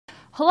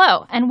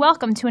Hello, and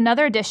welcome to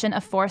another edition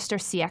of Forrester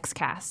CX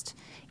Cast.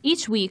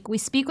 Each week, we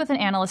speak with an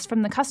analyst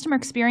from the customer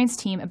experience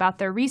team about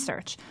their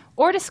research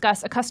or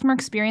discuss a customer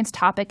experience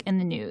topic in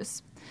the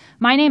news.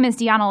 My name is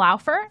Deanna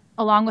Laufer.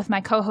 Along with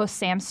my co-host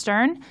Sam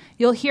Stern,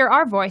 you'll hear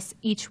our voice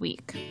each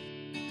week.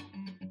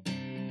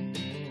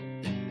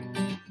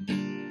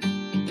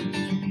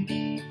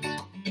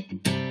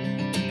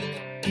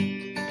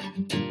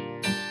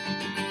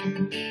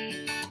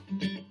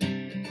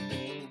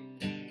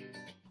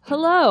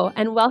 Hello,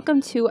 and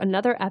welcome to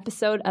another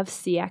episode of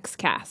CX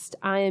Cast.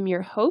 I am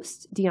your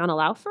host, Deanna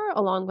Laufer,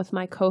 along with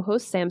my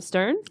co-host, Sam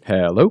Stern.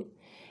 Hello.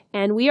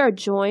 And we are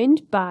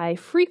joined by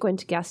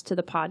frequent guest to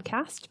the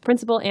podcast,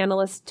 Principal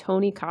Analyst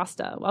Tony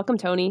Costa. Welcome,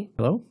 Tony.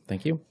 Hello.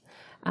 Thank you.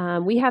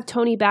 We have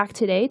Tony back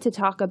today to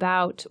talk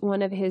about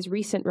one of his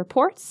recent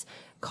reports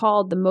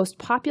called The Most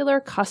Popular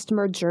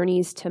Customer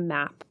Journeys to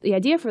Map. The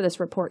idea for this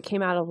report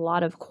came out of a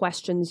lot of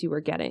questions you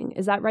were getting.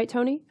 Is that right,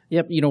 Tony?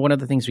 Yep. One of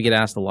the things we get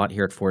asked a lot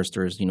here at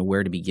Forrester is,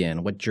 where to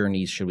begin? What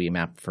journeys should we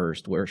map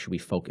first? Where should we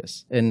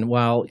focus? And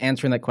while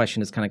answering that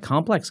question is kind of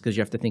complex because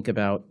you have to think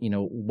about,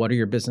 what are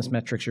your business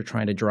metrics you're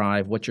trying to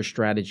drive? What's your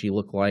strategy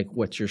look like?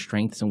 What's your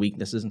strengths and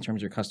weaknesses in terms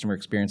of your customer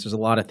experience? There's a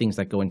lot of things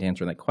that go into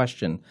answering that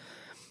question.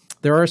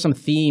 There are some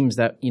themes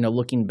that,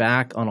 looking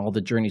back on all the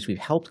journeys we've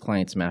helped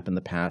clients map in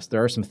the past,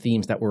 there are some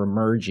themes that were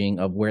emerging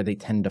of where they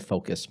tend to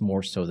focus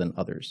more so than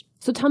others.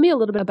 So tell me a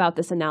little bit about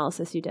this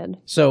analysis you did.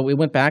 So we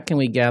went back and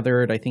we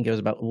gathered, I think it was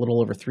about a little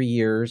over 3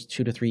 years,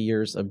 2 to 3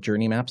 years of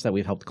journey maps that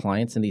we've helped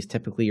clients. And these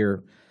typically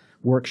are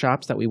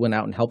workshops that we went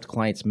out and helped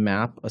clients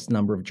map a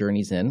number of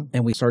journeys in.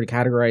 And we started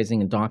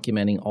categorizing and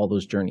documenting all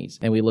those journeys.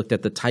 And we looked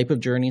at the type of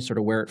journey, sort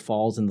of where it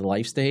falls in the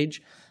life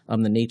stage,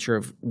 the nature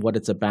of what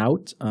it's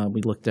about.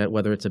 We looked at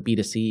whether it's a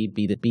B2C,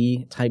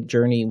 B2B type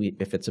journey,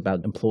 if it's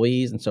about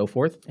employees and so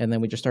forth. And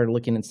then we just started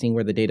looking and seeing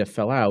where the data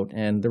fell out.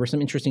 And there were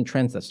some interesting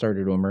trends that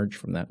started to emerge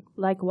from that.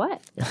 Like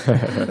what?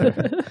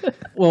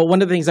 Well,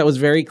 one of the things that was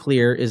very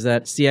clear is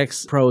that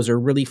CX pros are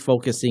really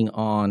focusing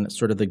on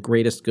sort of the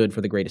greatest good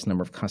for the greatest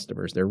number of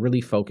customers. They're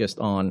really focused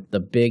on the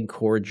big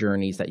core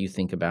journeys that you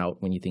think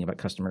about when you think about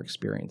customer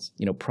experience.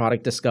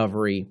 Product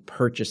discovery,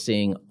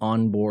 purchasing,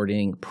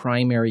 onboarding,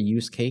 primary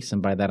use case.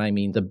 And by that, I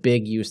mean the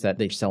big use that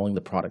they're selling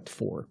the product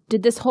for.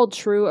 Did this hold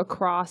true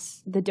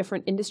across the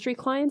different industry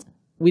clients?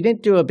 We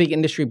didn't do a big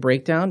industry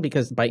breakdown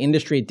because by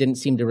industry, it didn't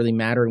seem to really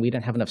matter. And we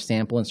didn't have enough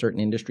sample in certain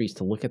industries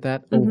to look at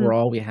that. Mm-hmm.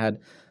 Overall, we had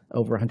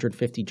over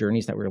 150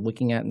 journeys that we were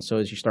looking at. And so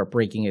as you start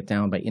breaking it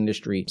down by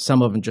industry,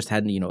 some of them just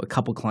had, a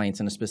couple clients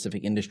in a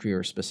specific industry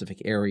or a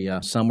specific area.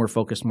 Some were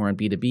focused more on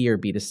B2B or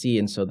B2C.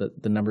 And so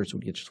the numbers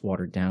would get just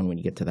watered down when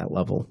you get to that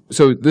level.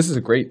 So this is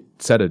a great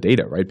set of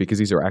data, right? Because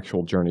these are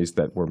actual journeys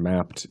that were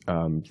mapped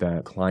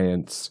that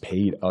clients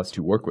paid us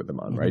to work with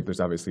them on, right? There's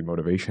obviously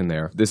motivation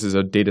there. This is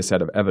a data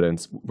set of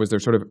evidence. Was there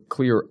sort of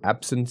clear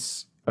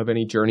absence of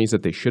any journeys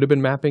that they should have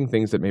been mapping,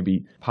 things that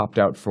maybe popped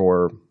out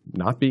for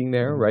not being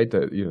there, right?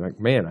 That you're like,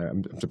 man,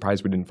 I'm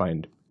surprised we didn't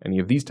find any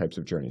of these types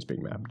of journeys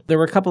being mapped. There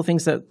were a couple of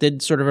things that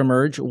did sort of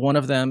emerge. One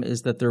of them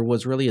is that there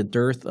was really a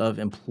dearth of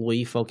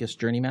employee-focused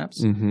journey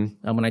maps.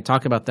 Mm-hmm. When I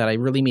talk about that, I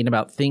really mean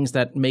about things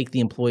that make the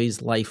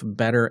employee's life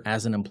better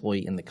as an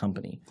employee in the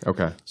company.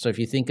 Okay. So if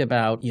you think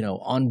about,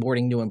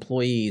 onboarding new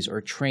employees or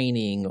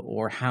training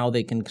or how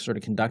they can sort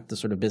of conduct the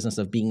sort of business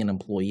of being an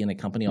employee in a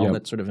company, all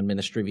that sort of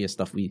administrative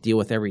stuff we deal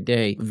with every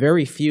day,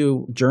 very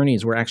few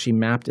journeys were actually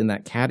mapped in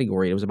that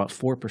category. It was about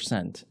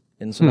 4%.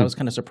 And so that was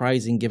kind of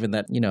surprising given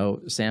that,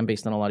 Sam,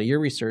 based on a lot of your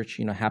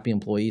research, happy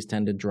employees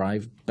tend to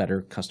drive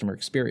better customer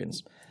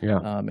experience. Yeah.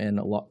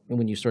 And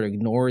when you sort of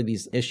ignore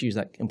these issues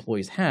that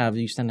employees have,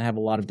 you tend to have a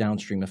lot of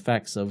downstream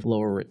effects of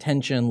lower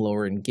retention,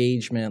 lower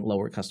engagement,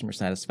 lower customer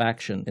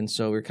satisfaction. And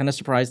so we're kind of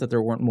surprised that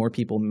there weren't more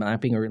people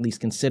mapping or at least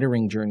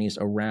considering journeys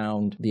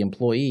around the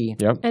employee.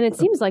 Yep. And it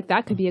seems like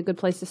that could be a good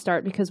place to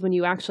start because when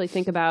you actually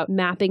think about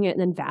mapping it and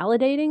then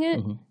validating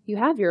it, you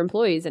have your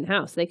employees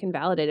in-house. They can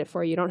validate it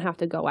for you. You don't have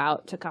to go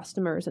out to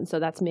customers. And so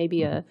that's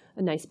maybe a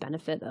nice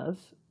benefit of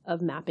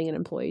mapping an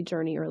employee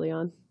journey early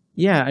on.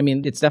 Yeah, I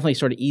mean, it's definitely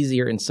sort of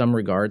easier in some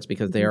regards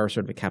because they are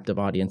sort of a captive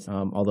audience.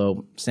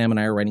 Although Sam and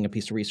I are writing a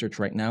piece of research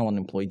right now on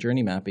employee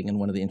journey mapping, and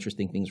one of the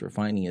interesting things we're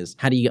finding is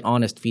how do you get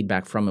honest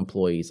feedback from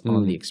employees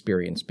on the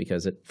experience?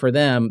 Because for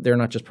them, they're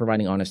not just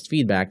providing honest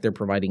feedback, they're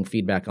providing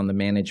feedback on the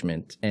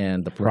management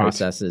and the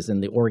processes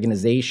and the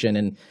organization.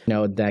 And,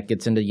 that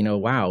gets into,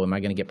 wow, am I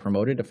going to get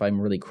promoted if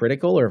I'm really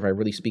critical or if I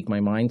really speak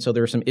my mind? So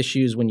there are some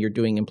issues when you're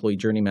doing employee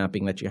journey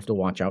mapping that you have to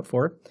watch out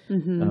for.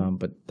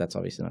 But that's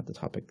obviously not the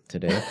topic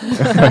today.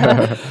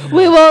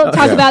 We will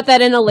talk about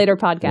that in a later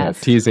podcast. Yeah,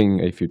 teasing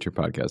a future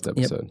podcast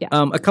episode. Yep.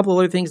 Yeah. A couple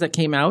other things that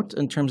came out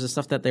in terms of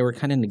stuff that they were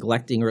kind of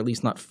neglecting or at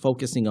least not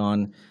focusing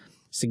on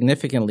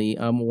significantly.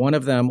 One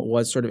of them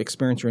was sort of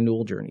experience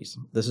renewal journeys.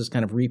 This is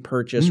kind of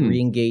repurchase,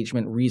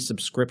 re-engagement,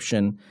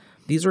 resubscription.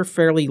 These are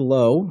fairly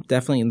low,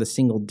 definitely in the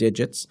single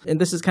digits. And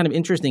this is kind of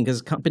interesting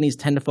because companies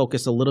tend to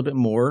focus a little bit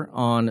more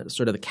on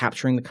sort of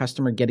capturing the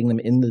customer, getting them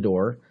in the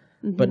door,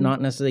 but not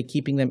necessarily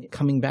keeping them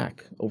coming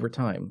back over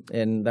time.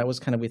 And that was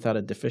kind of, we thought,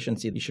 a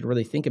deficiency that you should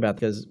really think about,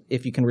 because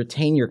if you can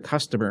retain your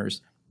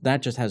customers,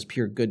 that just has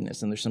pure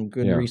goodness. And there's some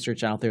good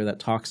research out there that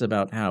talks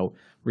about how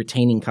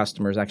retaining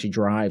customers actually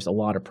drives a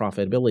lot of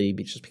profitability,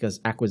 just because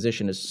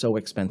acquisition is so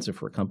expensive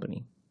for a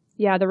company.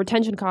 Yeah, the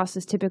retention cost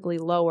is typically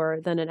lower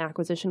than an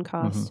acquisition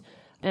cost.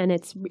 And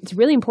it's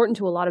really important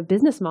to a lot of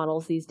business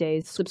models these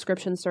days,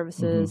 subscription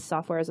services,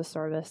 software as a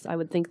service. I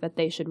would think that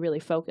they should really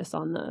focus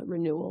on the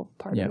renewal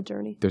part of the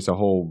journey. There's a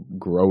whole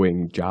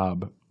growing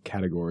job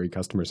category,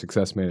 customer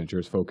success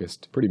managers,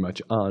 focused pretty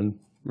much on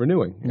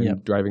renewing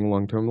and driving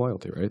long-term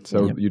loyalty, right?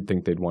 So you'd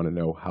think they'd want to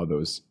know how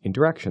those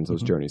interactions,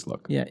 those journeys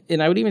look. Yeah,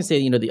 and I would even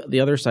say, the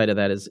other side of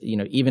that is,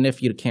 even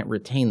if you can't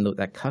retain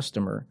that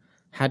customer,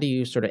 how do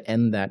you sort of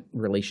end that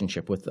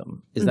relationship with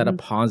them? Is that a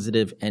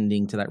positive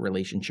ending to that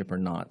relationship or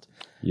not?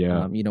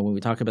 Yeah. When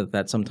we talk about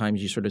that, sometimes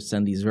you sort of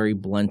send these very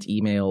blunt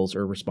emails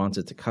or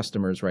responses to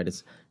customers, right?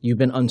 It's, you've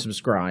been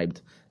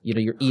unsubscribed.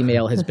 Your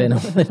email has been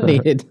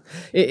eliminated.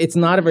 It's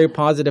not a very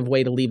positive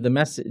way to leave the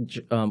message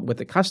with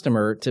the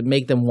customer to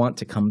make them want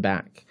to come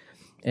back.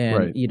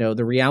 And,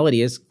 the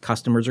reality is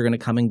customers are going to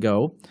come and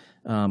go.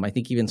 I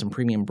think even some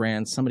premium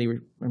brands, somebody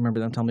remember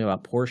them telling me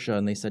about Porsche,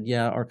 and they said,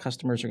 yeah, our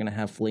customers are going to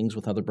have flings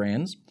with other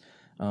brands,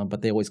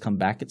 but they always come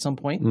back at some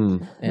point.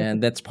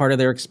 And that's part of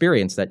their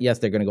experience, that yes,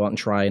 they're going to go out and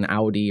try an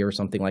Audi or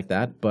something like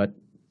that, but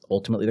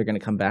ultimately they're going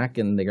to come back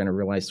and they're going to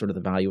realize sort of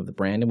the value of the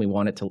brand, and we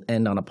want it to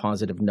end on a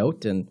positive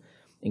note and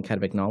kind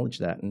of acknowledge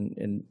that.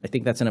 And I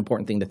think that's an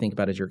important thing to think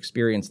about, as your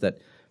experience, that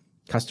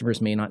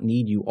customers may not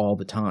need you all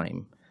the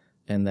time,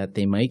 and that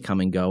they might come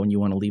and go, and you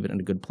want to leave it in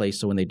a good place.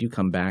 So when they do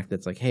come back,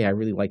 that's like, hey, I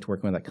really liked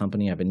working with that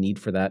company. I have a need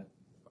for that.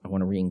 I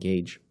want to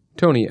re-engage.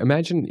 Tony,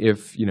 imagine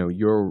if,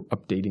 you're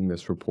updating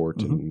this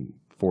report in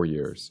 4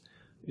 years.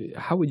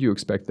 How would you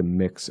expect the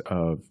mix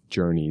of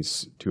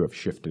journeys to have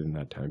shifted in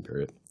that time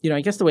period?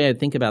 I guess the way I'd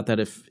think about that,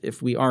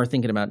 if we are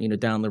thinking about,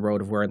 down the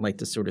road of where I'd like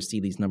to sort of see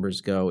these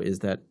numbers go, is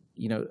that,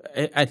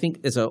 I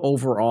think as a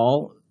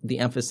overall, the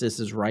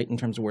emphasis is right in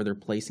terms of where they're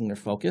placing their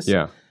focus.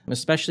 Yeah.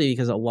 Especially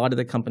because a lot of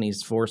the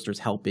companies Forrester's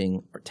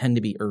helping tend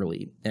to be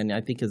early. And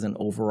I think as an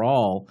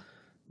overall,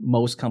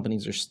 most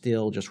companies are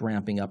still just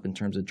ramping up in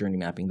terms of journey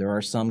mapping. There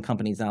are some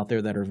companies out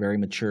there that are very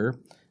mature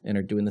and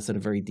are doing this at a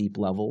very deep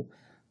level.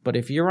 But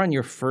if you're on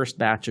your first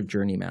batch of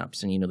journey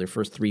maps and, their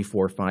first 3,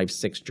 4, 5,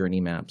 6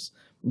 journey maps,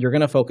 you're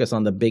going to focus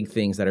on the big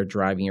things that are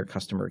driving your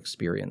customer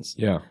experience.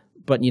 Yeah.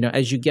 But,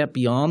 as you get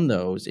beyond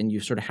those and you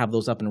sort of have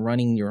those up and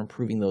running, you're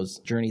improving those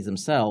journeys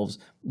themselves,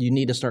 you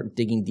need to start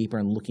digging deeper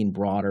and looking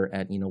broader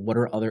at, what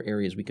are other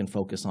areas we can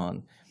focus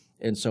on.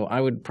 And so I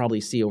would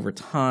probably see over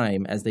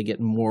time, as they get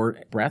more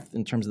breadth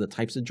in terms of the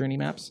types of journey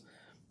maps,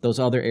 those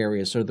other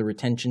areas, sort of the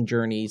retention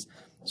journeys,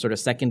 sort of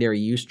secondary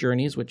use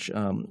journeys, which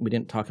we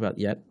didn't talk about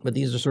yet. But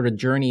these are sort of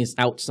journeys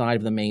outside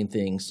of the main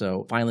thing.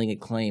 So filing a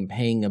claim,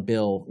 paying a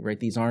bill, right?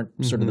 These aren't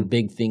sort of the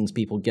big things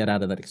people get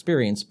out of that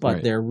experience,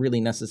 but they're really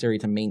necessary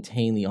to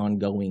maintain the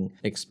ongoing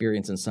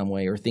experience in some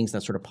way, or things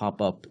that sort of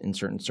pop up in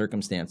certain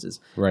circumstances.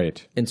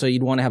 Right. And so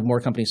you'd want to have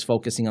more companies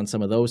focusing on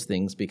some of those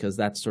things, because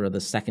that's sort of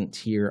the second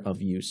tier of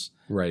use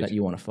that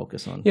you want to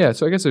focus on. Yeah,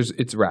 so I guess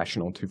it's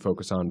rational to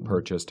focus on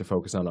purchase, to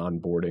focus on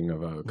onboarding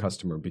of a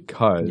customer,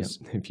 because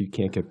if you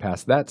can't get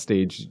past that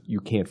stage, you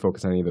can't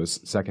focus on any of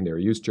those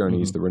secondary use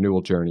journeys, the renewal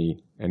journey,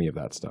 any of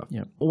that stuff.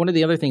 Yeah. Well, one of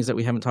the other things that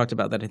we haven't talked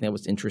about that I think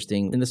was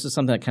interesting, and this is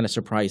something that kind of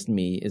surprised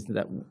me, is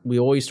that we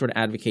always sort of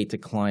advocate to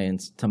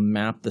clients to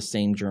map the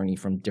same journey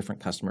from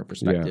different customer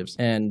perspectives.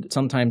 Yeah. And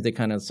sometimes they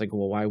kind of, it's like,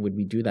 well, why would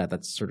we do that?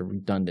 That's sort of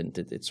redundant.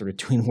 It's sort of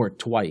doing work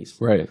twice.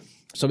 Right.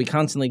 So we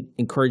constantly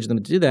encourage them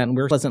to do that, and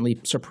we're pleasantly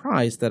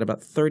surprised that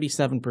about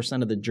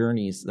 37% of the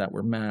journeys that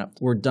were mapped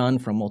were done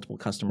from multiple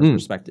customer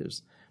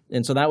perspectives.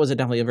 And so that was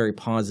definitely a very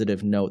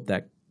positive note,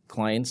 that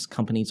clients,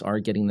 companies are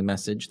getting the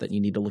message that you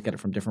need to look at it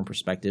from different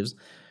perspectives,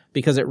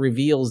 because it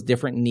reveals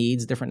different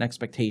needs, different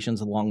expectations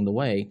along the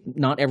way.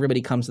 Not everybody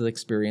comes to the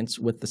experience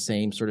with the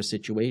same sort of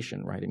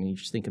situation, right? I mean, you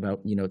just think about,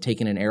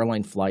 taking an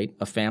airline flight,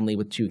 a family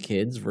with 2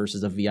 kids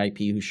versus a VIP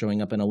who's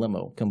showing up in a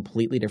limo.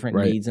 Completely different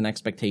needs and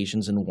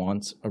expectations and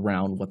wants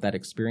around what that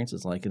experience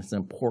is like. And it's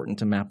important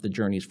to map the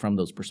journeys from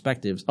those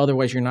perspectives.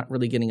 Otherwise, you're not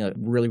really getting a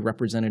really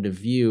representative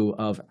view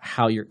of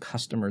how your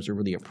customers are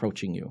really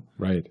approaching you.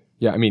 Right.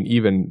 Yeah, I mean,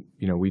 even,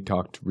 we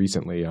talked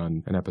recently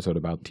on an episode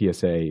about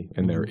TSA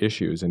and their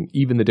issues, and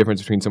even the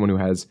difference between someone who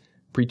has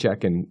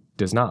pre-check and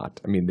does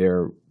not. I mean,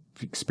 their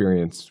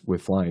experience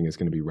with flying is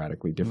going to be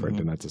radically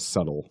different, and that's a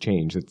subtle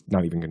change. It's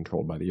not even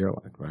controlled by the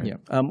airline, right?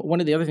 Yeah. One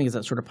of the other things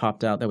that sort of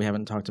popped out that we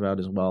haven't talked about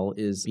as well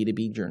is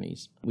B2B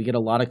journeys. We get a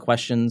lot of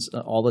questions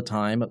all the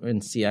time in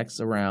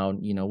CX around,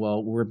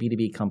 well, we're a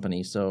B2B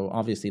company, so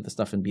obviously the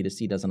stuff in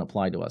B2C doesn't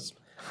apply to us.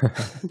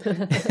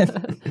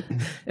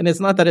 And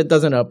it's not that it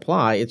doesn't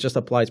apply, it just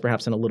applies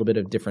perhaps in a little bit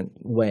of different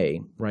way,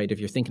 right?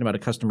 If you're thinking about a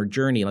customer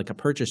journey, like a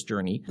purchase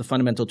journey, the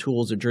fundamental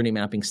tools of journey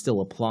mapping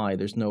still apply.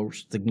 There's no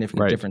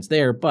significant difference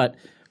there, but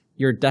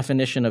your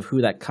definition of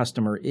who that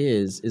customer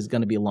is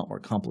going to be a lot more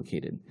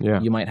complicated. Yeah.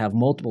 You might have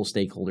multiple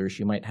stakeholders.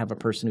 You might have a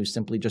person who's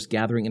simply just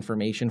gathering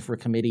information for a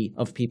committee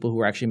of people who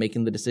are actually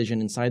making the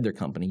decision inside their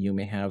company. You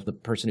may have the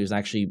person who's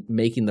actually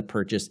making the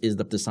purchase is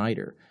the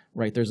decider,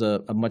 right? There's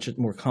a much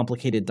more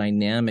complicated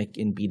dynamic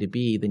in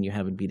B2B than you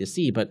have in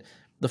B2C, but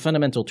the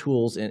fundamental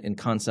tools and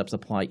concepts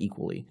apply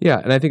equally. Yeah,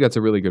 and I think that's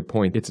a really good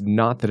point. It's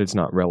not that it's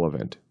not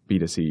relevant,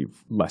 B2C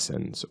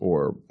lessons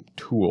or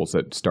tools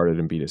that started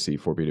in B2C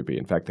for B2B.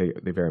 In fact,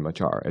 they very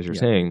much are, as you're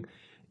saying.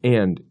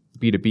 And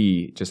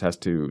B2B just has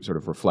to sort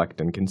of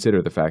reflect and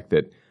consider the fact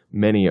that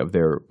many of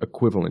their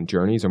equivalent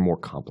journeys are more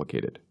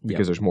complicated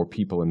because there's more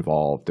people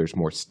involved, there's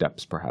more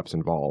steps perhaps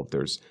involved,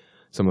 there's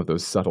some of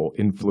those subtle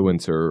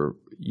influencer,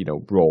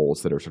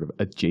 roles that are sort of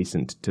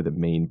adjacent to the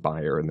main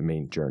buyer and the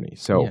main journey.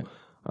 So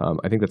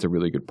I think that's a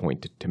really good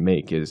point to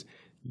make is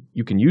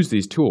you can use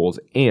these tools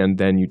and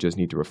then you just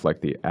need to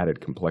reflect the added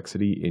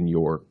complexity in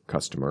your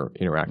customer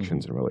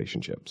interactions and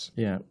relationships.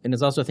 Yeah. And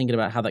it's also thinking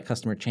about how that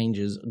customer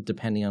changes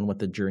depending on what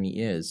the journey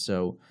is.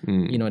 So,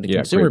 in a Yeah,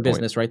 consumer great point.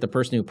 business, right, the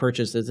person who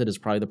purchases it is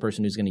probably the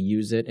person who's going to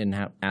use it and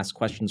ask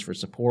questions for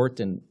support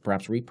and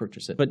perhaps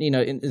repurchase it. But,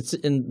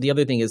 and the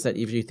other thing is that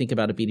if you think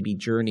about a B2B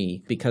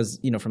journey, because,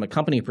 from a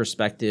company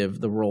perspective,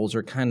 the roles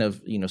are kind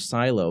of,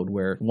 siloed,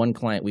 where one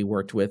client we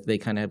worked with, they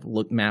kind of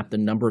mapped the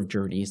number of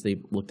journeys. They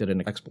looked at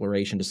an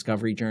exploration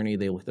discovery journey.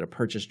 They looked at a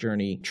purchase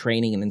journey,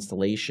 training and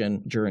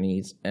installation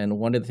journeys. And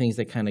one of the things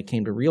they kind of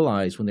came to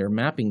realize when they were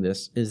mapping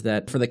this is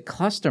that for the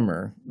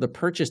customer, the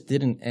purchase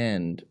didn't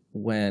end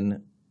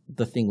when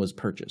the thing was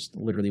purchased,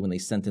 literally when they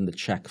sent in the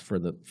check for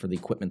the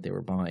equipment they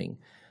were buying.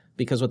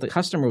 Because what the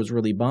customer was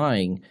really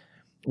buying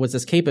was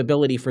this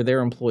capability for their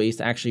employees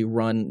to actually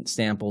run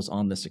samples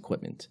on this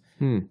equipment.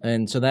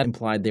 And so that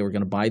implied they were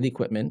going to buy the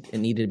equipment. It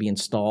needed to be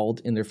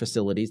installed in their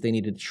facilities. They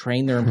needed to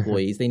train their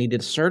employees. They needed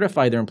to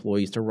certify their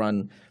employees to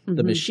run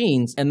the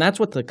machines. And that's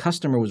what the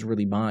customer was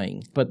really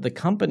buying. But the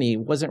company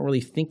wasn't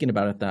really thinking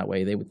about it that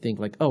way. They would think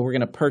like, we're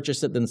going to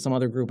purchase it. Then some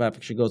other group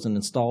actually goes and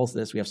installs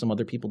this. We have some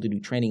other people to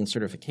do training and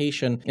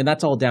certification. And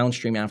that's all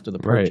downstream after the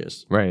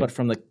purchase. Right. But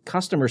from the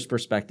customer's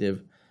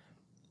perspective,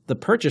 the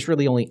purchase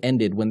really only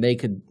ended when they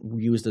could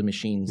use the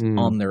machines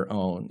on their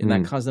own. And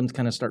that caused them to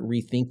kind of start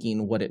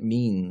rethinking what it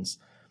means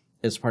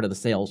as part of the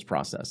sales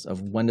process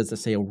of when does the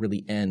sale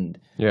really end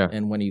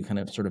and when do you kind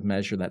of sort of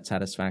measure that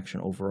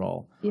satisfaction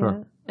overall. Yeah.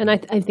 And I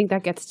think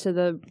that gets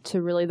to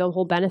really the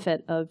whole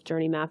benefit of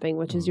journey mapping,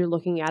 which is you're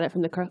looking at it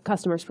from the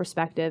customer's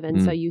perspective.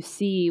 And so you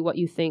see what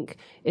you think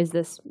is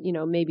this,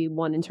 maybe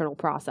one internal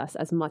process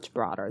as much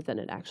broader than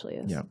it actually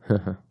is.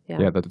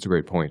 Yeah, that's a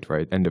great point,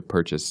 right? End of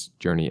purchase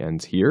journey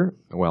ends here.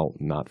 Well,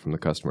 not from the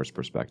customer's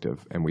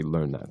perspective. And we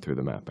learn that through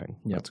the mapping.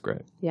 That's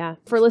great. Yeah.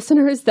 For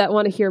listeners that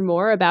want to hear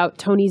more about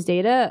Tony's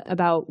data,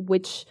 about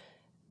which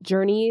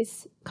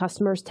journeys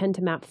customers tend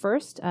to map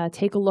first,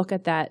 take a look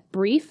at that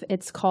brief.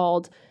 It's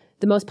called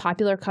The Most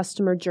Popular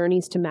Customer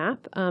Journeys to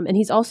Map. And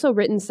he's also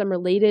written some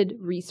related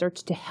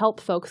research to help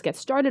folks get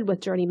started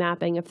with journey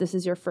mapping if this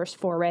is your first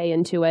foray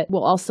into it.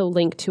 We'll also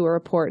link to a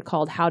report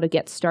called How to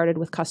Get Started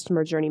with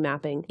Customer Journey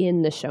Mapping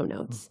in the show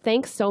notes.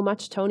 Thanks so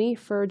much, Tony,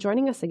 for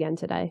joining us again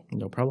today.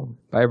 No problem.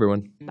 Bye,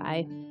 everyone.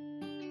 Bye.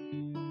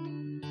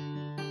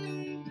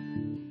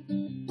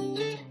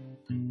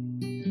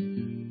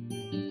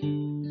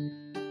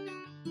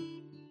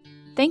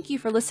 Thank you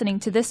for listening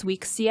to this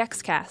week's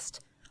CX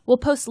Cast. We'll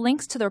post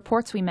links to the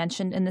reports we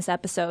mentioned in this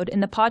episode in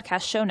the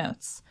podcast show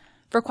notes.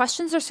 For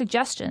questions or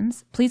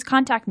suggestions, please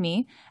contact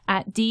me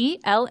at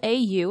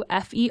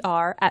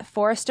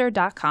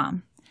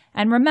DLAUFER@Forrester.com.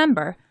 And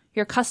remember,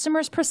 your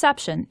customer's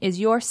perception is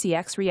your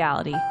CX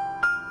reality.